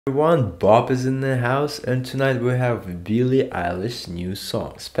Everyone, Bob is in the house, and tonight we have Billie Eilish new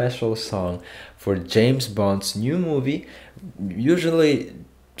song, special song for James Bond's new movie. Usually,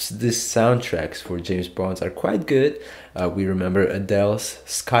 these soundtracks for James Bond's are quite good. We remember Adele's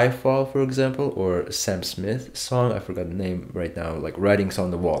Skyfall, for example, or Sam Smith's song. I forgot the name right now, like Writings on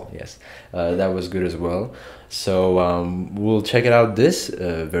the Wall. Yes, that was good as well. So we'll check it out. This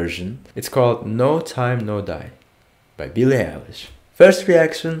version. It's called No Time No Die by Billie Eilish. First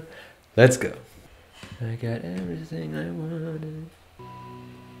reaction, let's go. I got everything I wanted.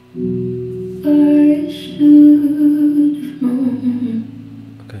 I should have known.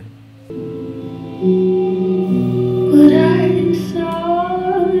 Okay. But I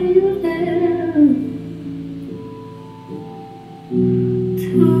saw you there.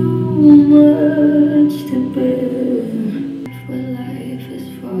 Too much to bear. For life is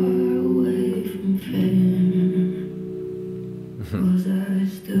far away from fair. Was I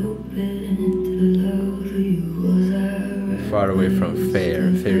stupid to love you? Was I right? Far away from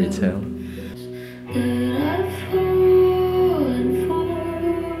fairy tale. That I've fallen for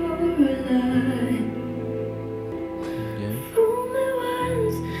a lie. Yeah. Fool me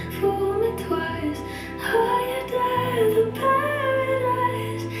once, fool me twice. How you dare the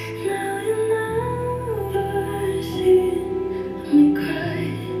paradise? Now you never see me cry.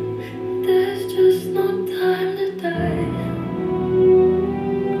 There's just no time to die.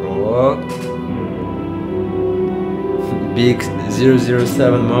 Big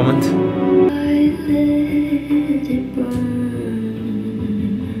 007 moment.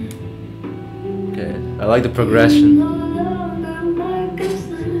 Okay, I like the progression.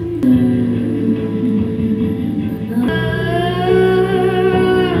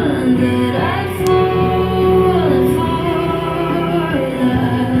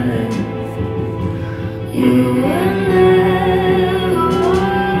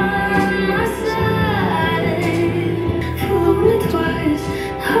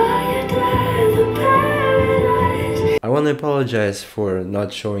 I want to apologize for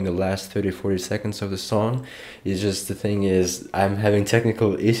not showing the last 30-40 seconds of the song. It's just the thing is I'm having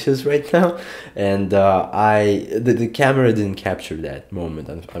technical issues right now, and the camera didn't capture that moment.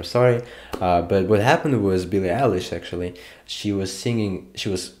 I'm sorry, but what happened was Billie Eilish actually, she was singing, she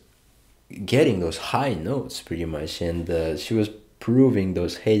was getting those high notes pretty much, and she was proving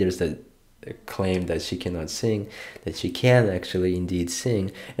those haters that claim that she cannot sing, that she can actually indeed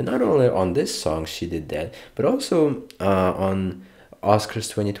sing. And not only on this song she did that, but also on Oscars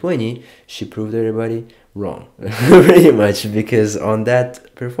 2020 she proved everybody wrong pretty much, because on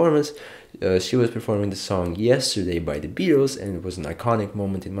that performance she was performing the song Yesterday by the Beatles, and it was an iconic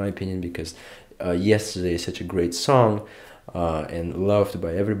moment in my opinion, because Yesterday is such a great song and loved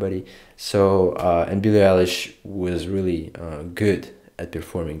by everybody. So and Billie Eilish was really good at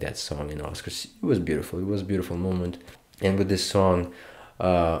performing that song in Oscars. It was beautiful. It was a beautiful moment. And with this song,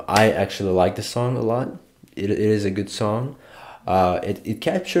 I actually like the song a lot. It is a good song. It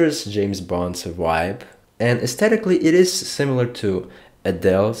captures James Bond's vibe, and aesthetically it is similar to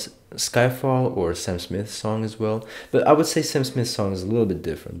Adele's Skyfall or Sam Smith's song as well. But I would say Sam Smith's song is a little bit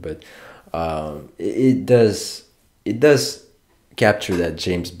different, but it does capture that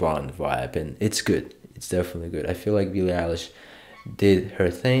James Bond vibe, and it's good. It's definitely good. I feel like Billie Eilish did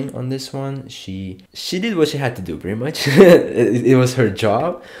her thing on this one. She did what she had to do pretty much. It was her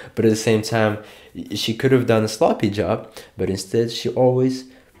job, but at the same time she could have done a sloppy job, but instead she always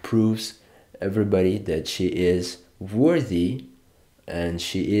proves everybody that she is worthy and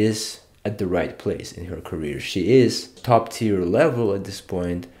she is at the right place in her career. She is top tier level at this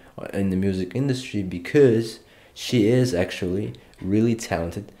point in the music industry, because she is actually really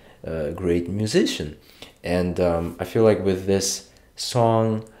talented, great musician. And I feel like with this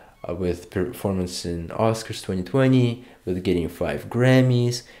song, with performance in Oscars 2020, with getting 5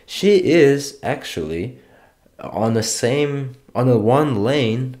 Grammys, she is actually on a one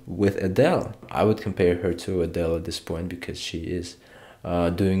lane with Adele. I would compare her to Adele at this point, because she is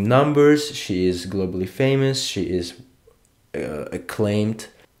doing numbers, she is globally famous, she is acclaimed,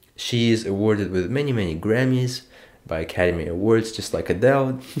 she is awarded with many Grammys by Academy Awards, just like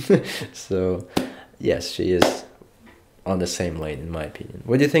Adele. So yes, she is on the same lane in my opinion.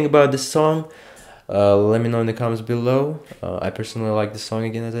 What do you think about this song? Let me know in the comments below. I personally like the song,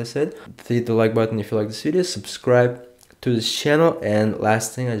 again, as I said. Hit the like button if you like this video, subscribe to this channel, and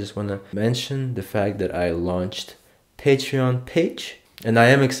last thing, I just want to mention the fact that I launched Patreon page, and I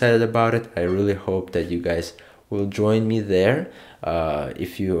am excited about it. I really hope that you guys will join me there.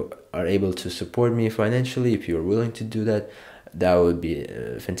 If you are able to support me financially, if you're willing to do that, that would be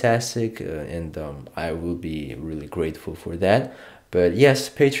fantastic, and I will be really grateful for that. But yes,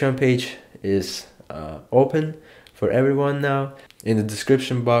 Patreon page is open for everyone now. In the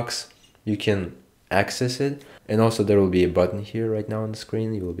description box you can access it, and also there will be a button here right now on the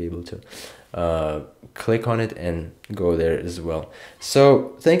screen. You will be able to click on it and go there as well.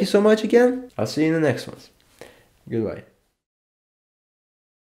 So thank you so much again. I'll see you in the next ones. Goodbye.